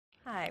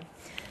Hi.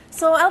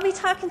 So I'll be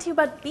talking to you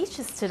about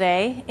beaches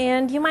today,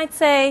 and you might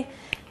say,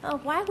 oh,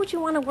 why would you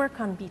want to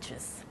work on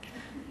beaches?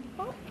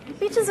 Well,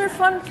 beaches are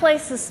fun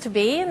places to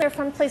be, and they're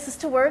fun places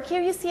to work.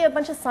 Here you see a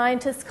bunch of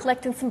scientists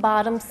collecting some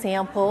bottom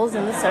samples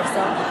in the surf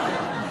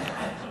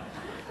zone.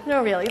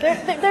 No, really.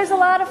 There's a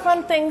lot of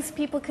fun things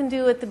people can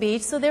do at the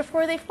beach, so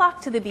therefore they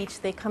flock to the beach.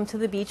 They come to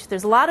the beach.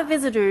 There's a lot of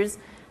visitors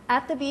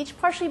at the beach,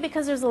 partially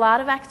because there's a lot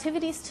of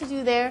activities to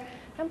do there,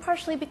 and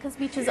partially because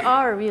beaches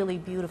are really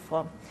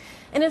beautiful.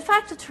 And in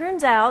fact, it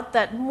turns out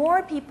that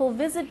more people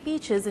visit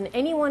beaches in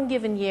any one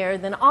given year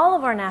than all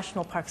of our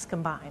national parks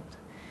combined.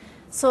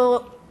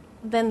 So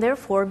then,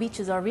 therefore,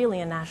 beaches are really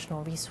a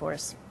national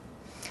resource.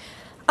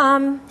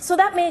 So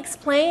that may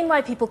explain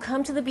why people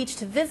come to the beach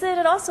to visit.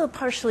 It also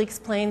partially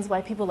explains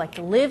why people like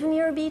to live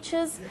near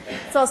beaches.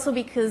 It's also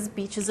because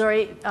beaches are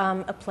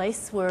a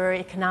place where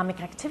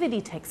economic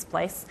activity takes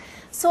place.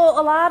 So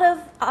a lot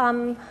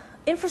of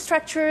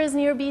infrastructure is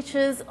near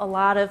beaches, a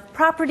lot of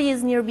property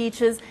is near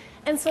beaches,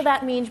 and so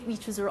that means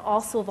beaches are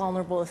also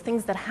vulnerable.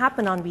 Things that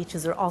happen on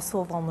beaches are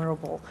also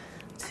vulnerable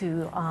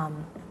to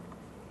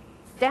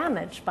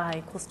damage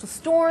by coastal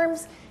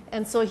storms.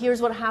 And so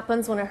here's what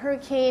happens when a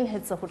hurricane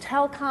hits a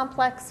hotel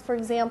complex, for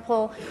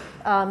example.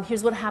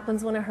 Here's what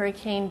happens when a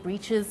hurricane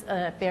breaches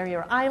a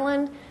barrier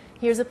island.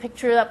 Here's a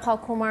picture that Paul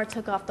Komar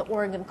took off the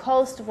Oregon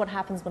coast of what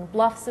happens when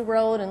bluffs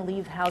erode and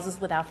leave houses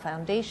without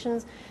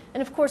foundations.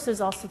 And of course,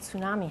 there's also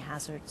tsunami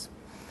hazards.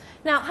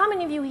 Now, how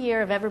many of you here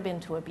have ever been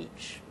to a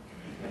beach?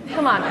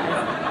 Come on,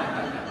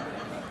 guys.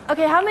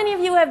 Okay, how many of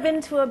you have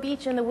been to a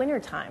beach in the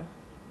wintertime?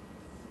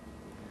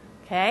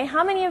 Okay,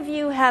 how many of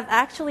you have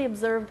actually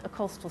observed a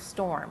coastal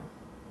storm?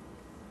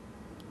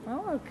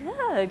 Oh,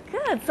 good,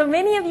 good. So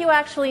many of you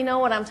actually know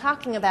what I'm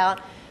talking about.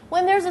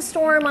 When there's a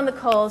storm on the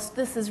coast,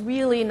 this is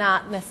really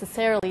not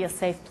necessarily a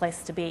safe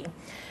place to be.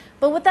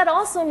 But what that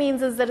also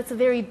means is that it's a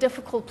very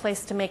difficult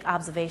place to make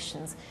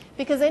observations,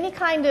 because any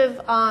kind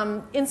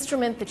of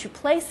instrument that you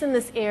place in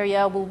this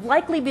area will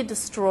likely be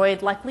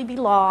destroyed, likely be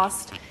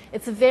lost.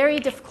 It's a very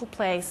difficult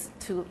place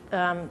to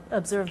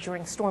observe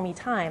during stormy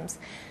times.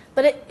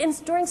 But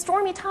during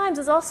stormy times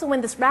is also when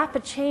this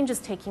rapid change is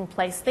taking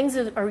place. Things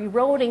are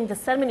eroding, the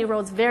sediment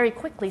erodes very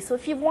quickly. So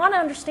if you want to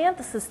understand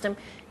the system,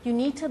 you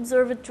need to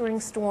observe it during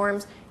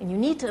storms, and you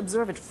need to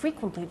observe it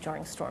frequently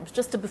during storms.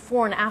 Just a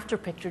before and after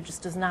picture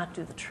just does not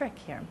do the trick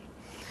here.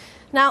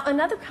 Now,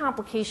 another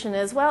complication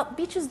is, well,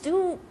 beaches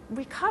do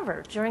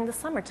recover during the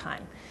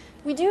summertime.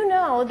 We do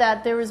know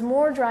that there is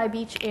more dry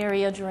beach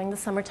area during the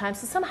summertime,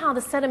 so somehow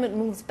the sediment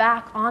moves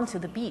back onto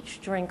the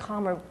beach during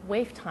calmer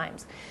wave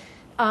times.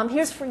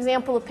 Here's, for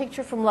example, a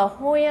picture from La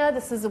Jolla.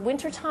 This is the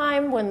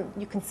wintertime when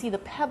you can see the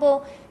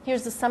pebble.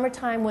 Here's the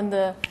summertime when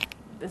the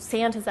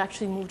sand has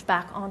actually moved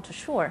back onto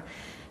shore.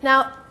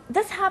 Now,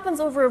 this happens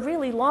over a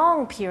really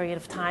long period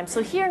of time.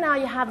 So here now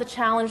you have the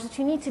challenge that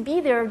you need to be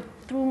there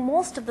through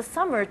most of the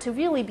summer to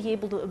really be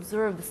able to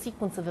observe the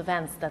sequence of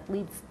events that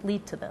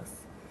lead to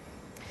this.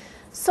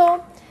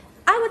 So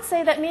I would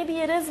say that maybe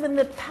it is in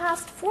the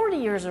past 40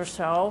 years or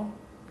so,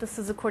 this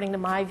is according to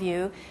my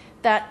view,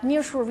 that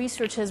nearshore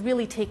research has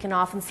really taken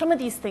off, and some of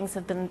these things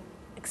have been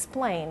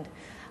explained.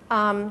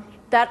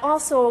 That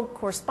also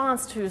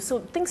corresponds to, so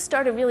things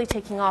started really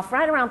taking off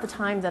right around the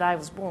time that I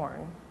was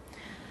born.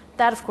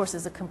 That, of course,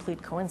 is a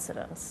complete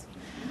coincidence.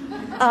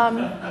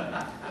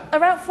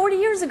 Around 40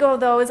 years ago,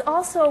 though, is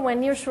also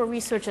when nearshore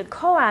research at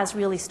CEOAS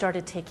really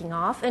started taking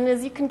off, and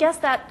as you can guess,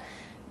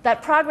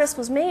 that progress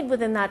was made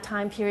within that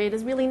time period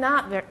is really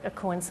not a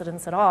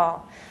coincidence at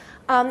all.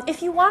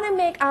 If you want to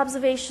make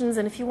observations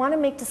and if you want to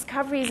make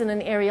discoveries in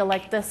an area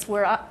like this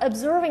where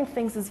observing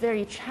things is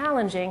very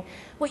challenging,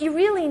 what you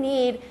really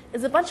need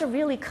is a bunch of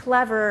really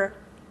clever,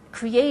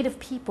 creative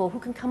people who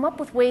can come up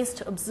with ways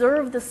to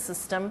observe the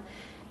system.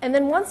 And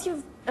then once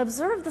you've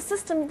observed the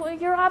system, well,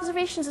 your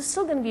observations are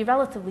still going to be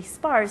relatively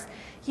sparse.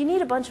 You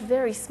need a bunch of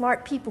very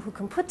smart people who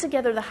can put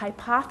together the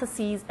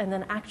hypotheses and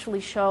then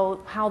actually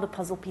show how the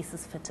puzzle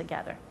pieces fit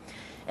together.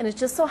 And it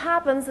just so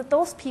happens that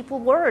those people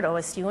were at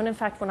OSU. And in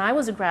fact, when I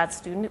was a grad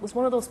student, it was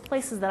one of those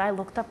places that I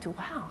looked up to.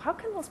 Wow, how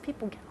can those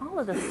people get all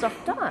of this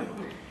stuff done?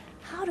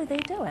 How do they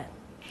do it?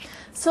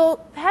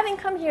 So having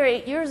come here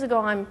 8 years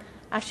ago, I'm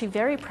actually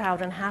very proud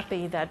and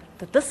happy that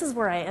this is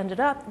where I ended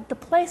up, the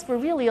place where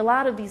really a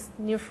lot of these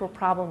nearshore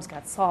problems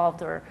got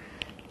solved.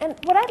 And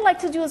what I'd like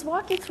to do is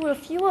walk you through a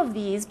few of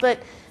these, but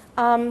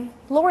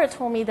Laura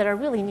told me that I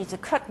really need to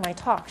cut my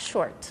talk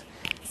short.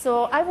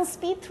 So I will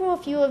speed through a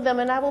few of them,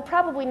 and I will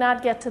probably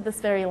not get to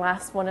this very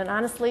last one. And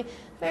honestly, the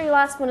very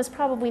last one is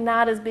probably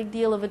not as big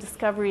deal of a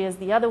discovery as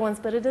the other ones,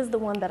 but it is the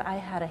one that I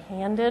had a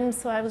hand in,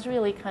 so I was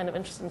really kind of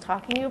interested in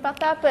talking to you about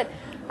that. But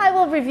I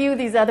will review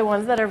these other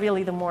ones that are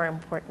really the more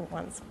important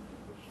ones.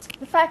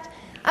 In fact,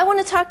 I want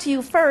to talk to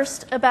you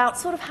first about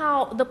sort of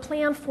how the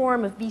plan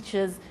form of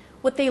beaches,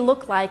 what they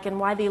look like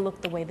and why they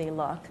look the way they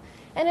look.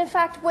 And in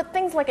fact, what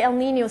things like El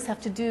Niños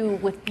have to do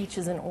with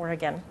beaches in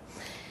Oregon.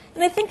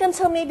 And I think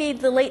until maybe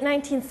the late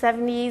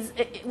 1970s,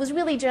 it was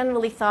really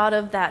generally thought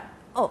of that,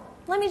 oh,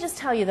 let me just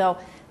tell you though,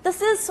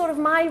 this is sort of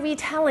my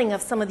retelling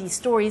of some of these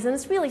stories, and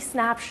it's really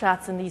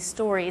snapshots in these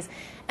stories.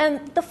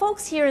 And the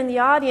folks here in the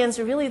audience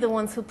are really the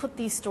ones who put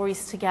these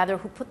stories together,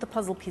 who put the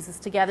puzzle pieces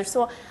together.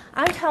 So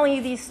I'm telling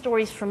you these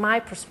stories from my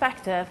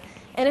perspective,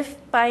 and if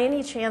by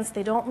any chance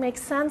they don't make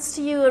sense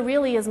to you, it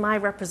really is my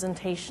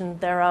representation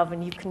thereof,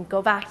 and you can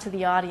go back to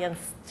the audience,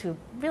 to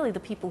really the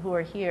people who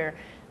are here,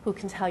 who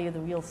can tell you the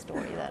real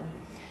story then.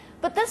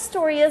 But this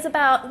story is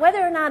about whether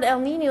or not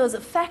El Niños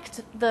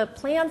affect the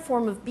plant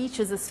form of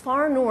beaches as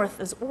far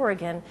north as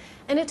Oregon,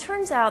 and it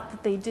turns out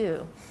that they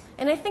do.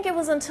 And I think it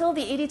was until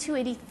the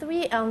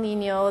 82-83 El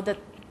Niño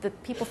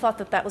that people thought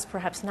that that was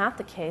perhaps not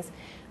the case.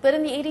 But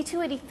in the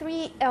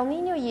 82-83 El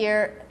Niño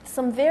year,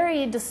 some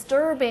very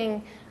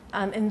disturbing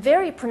and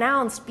very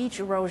pronounced beach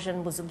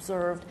erosion was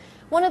observed.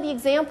 One of the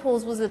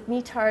examples was at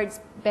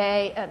Netards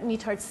Bay, at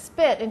Netards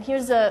Spit, and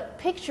here's a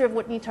picture of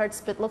what Netards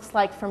Spit looks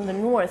like from the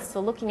north, so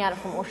looking at it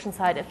from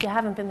Oceanside. If you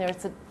haven't been there,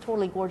 it's a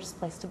totally gorgeous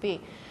place to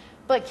be.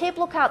 But Cape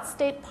Lookout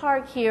State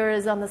Park here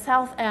is on the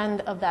south end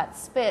of that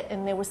spit,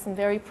 and there was some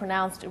very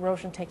pronounced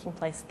erosion taking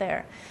place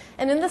there.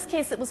 And in this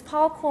case, it was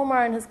Paul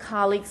Komar and his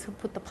colleagues who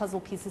put the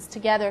puzzle pieces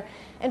together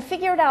and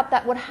figured out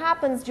that what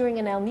happens during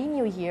an El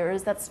Niño year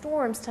is that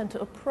storms tend to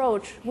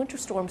approach, winter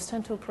storms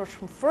tend to approach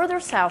from further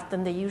south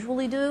than they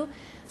usually do.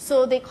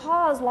 So they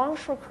cause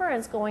longshore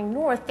currents going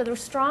north that are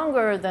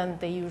stronger than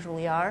they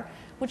usually are,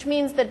 which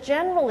means that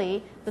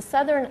generally the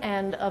southern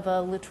end of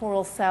a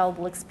littoral cell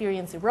will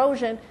experience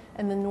erosion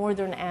and the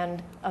northern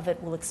end of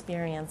it will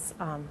experience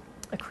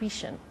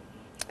accretion.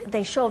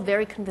 They show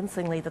very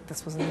convincingly that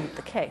this was indeed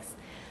the case.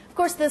 Of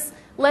course, this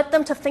led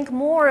them to think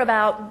more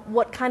about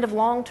what kind of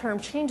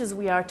long-term changes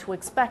we are to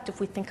expect if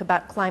we think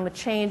about climate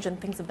change and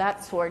things of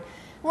that sort.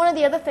 One of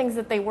the other things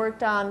that they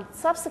worked on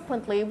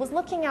subsequently was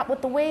looking at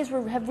what the waves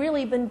have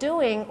really been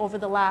doing over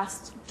the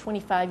last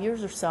 25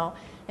 years or so.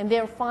 And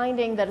they're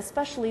finding that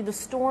especially the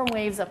storm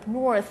waves up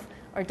north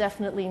are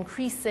definitely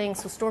increasing.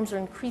 So storms are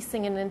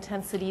increasing in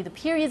intensity. The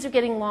periods are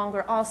getting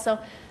longer also.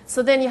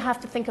 So then you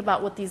have to think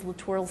about what these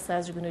littoral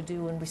cells are going to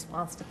do in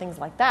response to things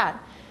like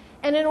that.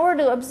 And in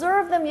order to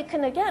observe them, you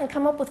can, again,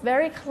 come up with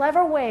very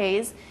clever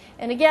ways.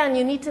 And again,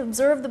 you need to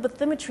observe the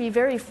bathymetry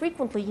very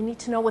frequently. You need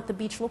to know what the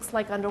beach looks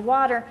like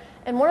underwater.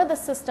 And one of the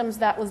systems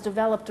that was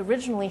developed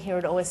originally here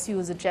at OSU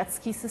is a jet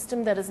ski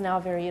system that is now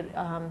very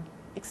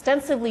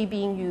extensively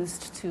being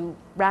used to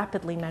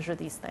rapidly measure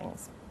these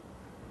things.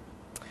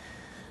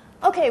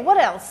 Okay, what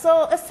else?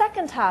 So a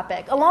second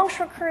topic,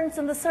 alongshore currents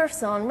in the surf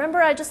zone.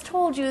 Remember, I just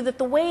told you that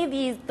the way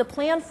the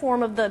plan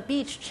form of the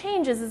beach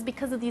changes is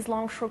because of these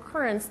longshore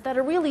currents that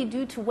are really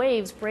due to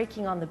waves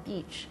breaking on the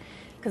beach,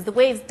 because the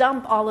waves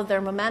dump all of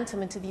their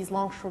momentum into these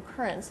longshore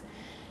currents.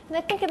 And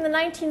I think in the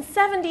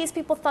 1970s,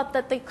 people thought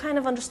that they kind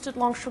of understood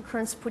longshore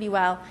currents pretty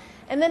well.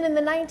 And then in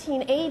the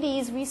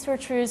 1980s,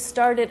 researchers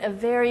started a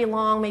very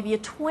long, maybe a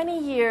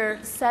 20-year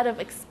set of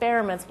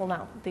experiments. Well,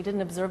 no, they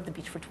didn't observe the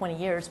beach for 20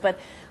 years, but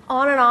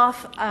on and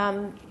off,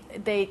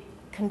 they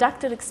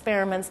conducted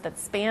experiments that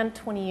spanned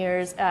 20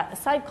 years at a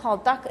site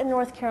called Duck in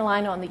North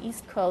Carolina on the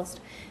East Coast.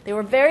 They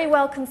were very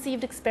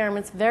well-conceived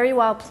experiments, very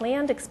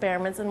well-planned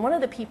experiments, and one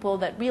of the people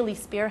that really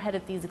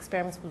spearheaded these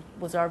experiments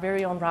was our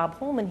very own Rob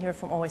Holman here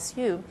from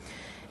OSU.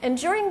 And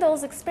during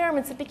those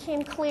experiments, it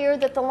became clear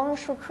that the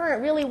longshore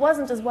current really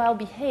wasn't as well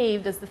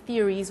behaved as the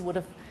theories would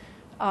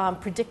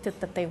have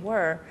predicted that they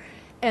were.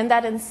 And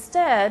that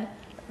instead,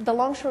 the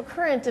longshore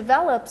current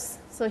develops.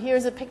 So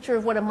here's a picture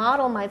of what a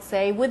model might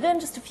say. Within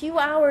just a few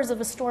hours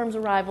of a storm's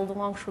arrival, the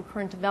longshore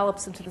current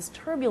develops into this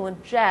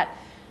turbulent jet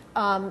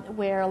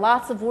where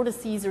lots of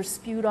vortices are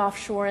spewed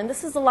offshore. And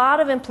this has a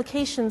lot of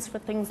implications for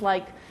things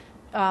like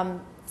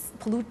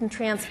pollutant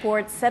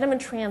transport,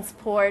 sediment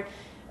transport,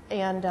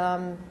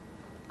 and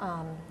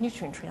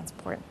nutrient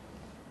transport.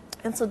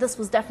 And so this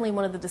was definitely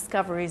one of the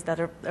discoveries that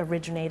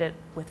originated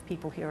with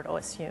people here at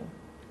OSU.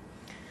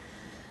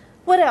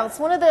 What else?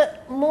 One of the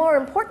more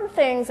important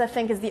things, I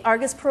think, is the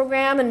Argus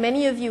program, and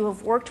many of you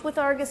have worked with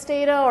Argus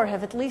data or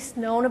have at least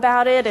known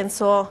about it, and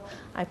so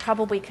I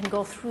probably can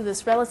go through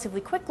this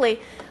relatively quickly.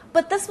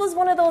 But this was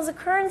one of those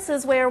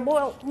occurrences where,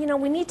 well, you know,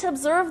 we need to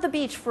observe the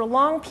beach for a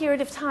long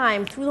period of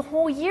time, through the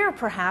whole year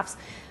perhaps,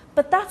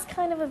 but that's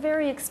kind of a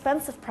very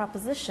expensive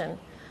proposition.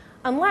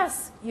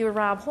 Unless you're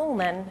Rob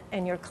Holman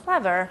and you're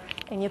clever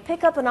and you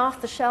pick up an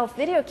off-the-shelf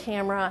video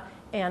camera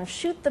and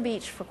shoot the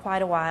beach for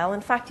quite a while.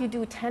 In fact, you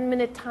do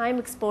 10-minute time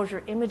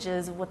exposure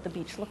images of what the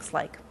beach looks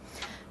like.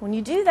 When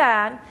you do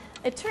that,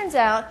 it turns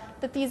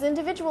out that these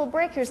individual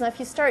breakers, now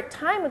if you start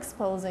time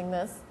exposing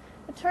this,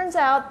 it turns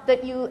out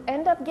that you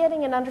end up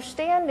getting an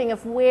understanding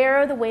of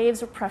where the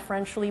waves are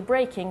preferentially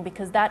breaking,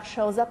 because that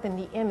shows up in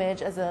the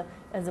image as a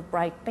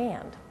bright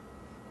band.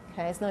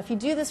 Okay, so now if you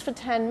do this for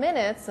 10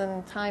 minutes,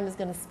 and time is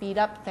going to speed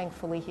up,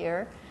 thankfully,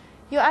 here,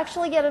 you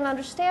actually get an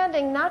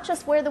understanding not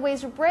just where the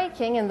waves are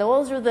breaking, and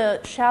those are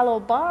the shallow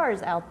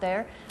bars out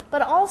there,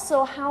 but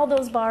also how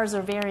those bars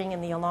are varying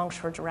in the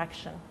alongshore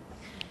direction.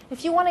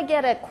 If you want to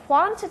get a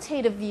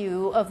quantitative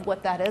view of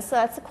what that is, so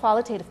that's a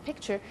qualitative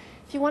picture.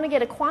 If you want to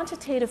get a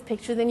quantitative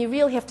picture, then you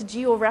really have to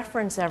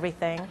georeference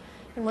everything.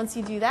 And once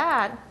you do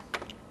that,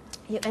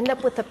 you end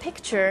up with a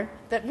picture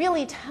that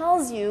really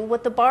tells you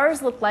what the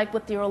bars look like,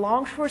 what their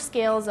alongshore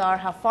scales are,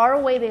 how far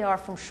away they are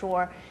from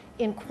shore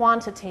in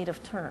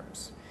quantitative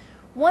terms.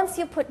 Once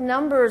you put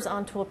numbers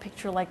onto a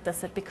picture like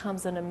this, it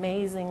becomes an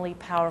amazingly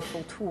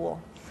powerful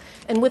tool.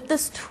 And with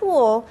this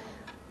tool,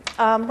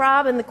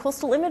 Rob and the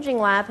Coastal Imaging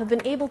Lab have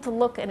been able to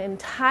look at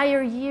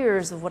entire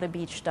years of what a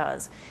beach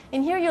does.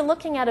 And here you're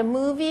looking at a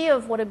movie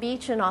of what a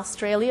beach in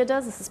Australia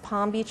does. This is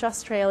Palm Beach,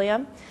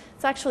 Australia.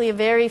 It's actually a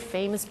very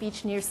famous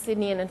beach near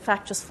Sydney, and in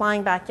fact, just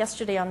flying back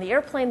yesterday on the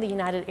airplane, the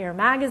United Air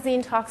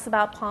magazine talks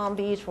about Palm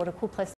Beach, what a cool place